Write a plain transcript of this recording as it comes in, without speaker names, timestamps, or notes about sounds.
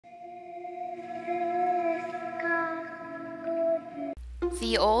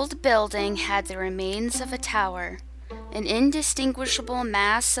The old building had the remains of a tower, an indistinguishable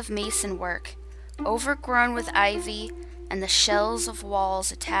mass of mason work, overgrown with ivy, and the shells of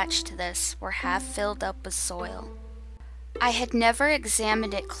walls attached to this were half filled up with soil. I had never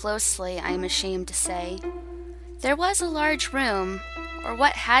examined it closely, I am ashamed to say. There was a large room, or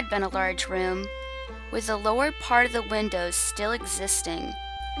what had been a large room, with the lower part of the windows still existing.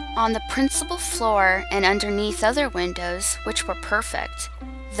 On the principal floor and underneath other windows, which were perfect,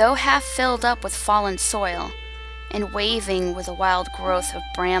 though half filled up with fallen soil, and waving with a wild growth of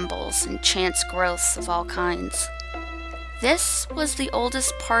brambles and chance growths of all kinds. This was the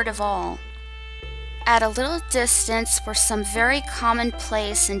oldest part of all. At a little distance were some very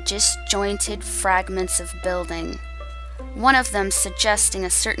commonplace and disjointed fragments of building, one of them suggesting a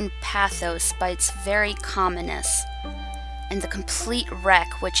certain pathos by its very commonness, and the complete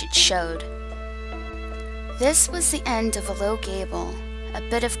wreck which it showed. This was the end of a low gable, a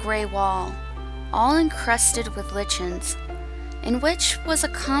bit of grey wall, all encrusted with lichens, in which was a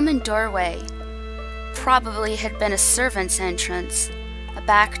common doorway. Probably had been a servant's entrance, a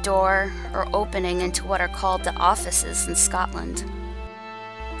back door or opening into what are called the offices in Scotland.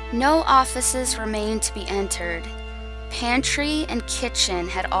 No offices remained to be entered. Pantry and kitchen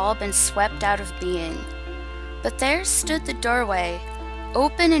had all been swept out of being. But there stood the doorway,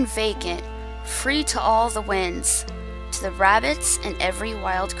 open and vacant, free to all the winds, to the rabbits and every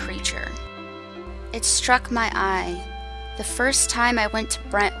wild creature. It struck my eye, the first time I went to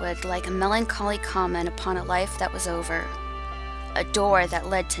Brentwood, like a melancholy comment upon a life that was over. A door that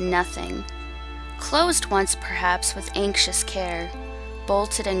led to nothing, closed once perhaps with anxious care,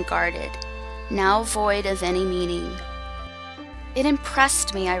 bolted and guarded, now void of any meaning. It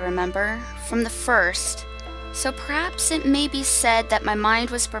impressed me, I remember, from the first, so perhaps it may be said that my mind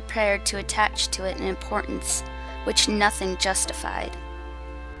was prepared to attach to it an importance which nothing justified.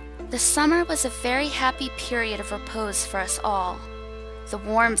 The summer was a very happy period of repose for us all. The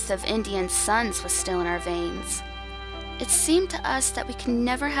warmth of Indian suns was still in our veins. It seemed to us that we could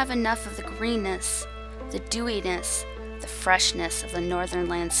never have enough of the greenness, the dewiness, the freshness of the northern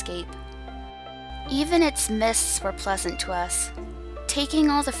landscape. Even its mists were pleasant to us, taking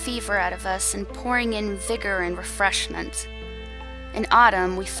all the fever out of us and pouring in vigor and refreshment. In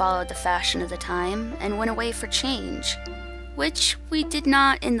autumn we followed the fashion of the time and went away for change, which we did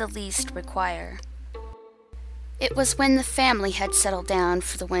not in the least require. It was when the family had settled down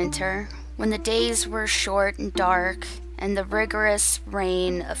for the winter, when the days were short and dark, and the rigorous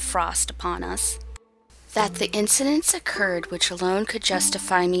rain of frost upon us, that the incidents occurred which alone could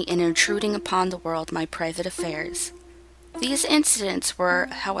justify me in intruding upon the world my private affairs. These incidents were,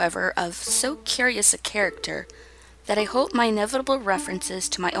 however, of so curious a character that I hope my inevitable references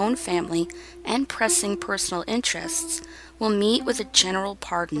to my own family and pressing personal interests will meet with a general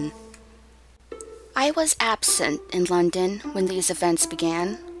pardon. I was absent in London when these events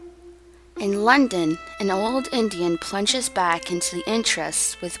began. In London, an old Indian plunges back into the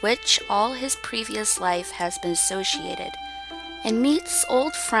interests with which all his previous life has been associated, and meets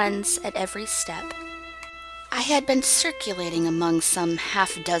old friends at every step. I had been circulating among some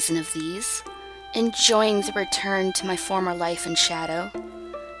half-dozen of these, enjoying the return to my former life in shadow,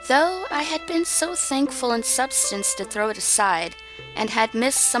 though I had been so thankful in substance to throw it aside, and had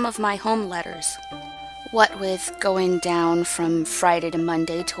missed some of my home letters. What with going down from Friday to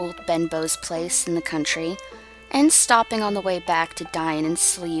Monday to old Benbow's place in the country, and stopping on the way back to dine and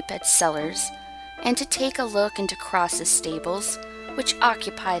sleep at Sellers, and to take a look into Cross's stables, which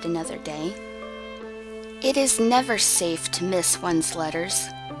occupied another day. It is never safe to miss one's letters.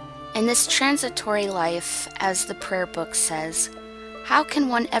 In this transitory life, as the prayer book says, how can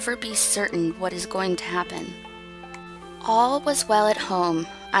one ever be certain what is going to happen? All was well at home.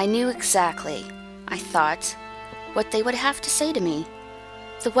 I knew exactly, I thought, what they would have to say to me.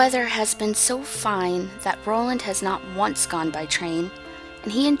 The weather has been so fine that Roland has not once gone by train,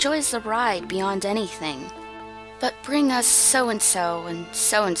 and he enjoys the ride beyond anything. But bring us so-and-so and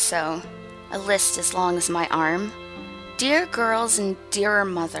so-and-so, a list as long as my arm. Dear girls and dearer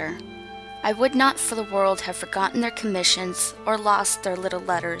mother, I would not for the world have forgotten their commissions or lost their little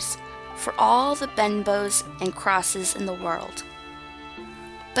letters for all the Benbows and Crosses in the world.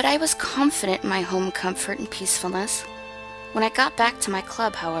 But I was confident in my home comfort and peacefulness. When I got back to my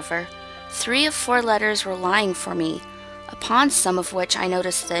club, however, 3 of 4 letters were lying for me, upon some of which I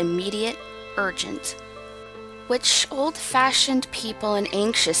noticed the immediate, urgent, which old-fashioned people and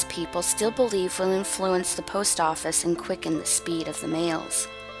anxious people still believe will influence the post office and quicken the speed of the mails.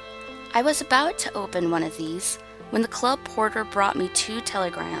 I was about to open one of these when the club porter brought me 2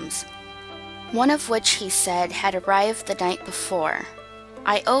 telegrams, one of which he said had arrived the night before,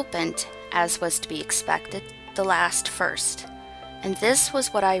 I opened, as was to be expected, the last first, and this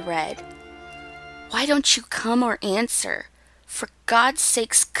was what I read. "Why don't you come or answer? For God's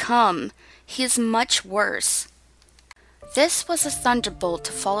sakes, come! He is much worse." This was a thunderbolt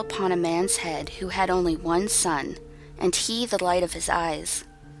to fall upon a man's head who had only one son, and he the light of his eyes.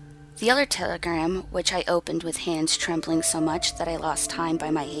 The other telegram, which I opened with hands trembling so much that I lost time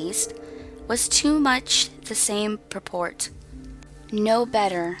by my haste, was too much the same purport. "No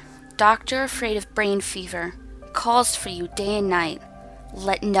better. Doctor afraid of brain fever. Calls for you day and night.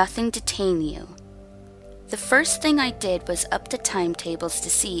 Let nothing detain you." The first thing I did was up the timetables to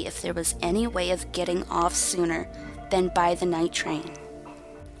see if there was any way of getting off sooner than by the night train,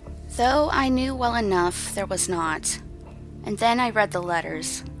 though I knew well enough there was not. And then I read the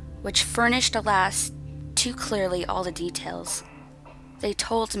letters, which furnished, alas, too clearly all the details. They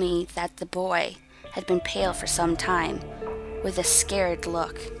told me that the boy had been pale for some time, with a scared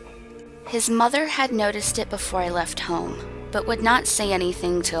look. His mother had noticed it before I left home, but would not say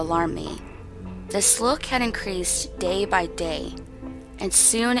anything to alarm me. This look had increased day by day, and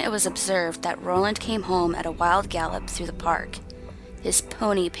soon it was observed that Roland came home at a wild gallop through the park, his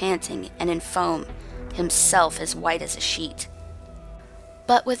pony panting and in foam, himself as white as a sheet.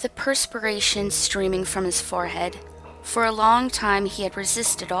 But with the perspiration streaming from his forehead, for a long time he had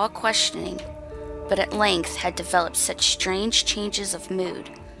resisted all questioning, but at length had developed such strange changes of mood,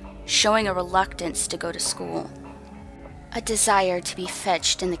 showing a reluctance to go to school, a desire to be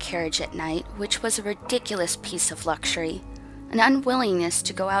fetched in the carriage at night, which was a ridiculous piece of luxury, an unwillingness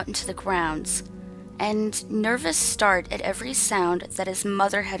to go out into the grounds, and nervous start at every sound that his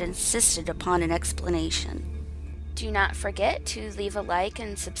mother had insisted upon an explanation. Do not forget to leave a like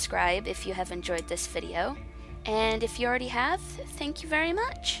and subscribe if you have enjoyed this video, and if you already have, thank you very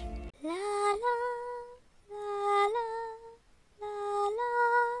much. La, la.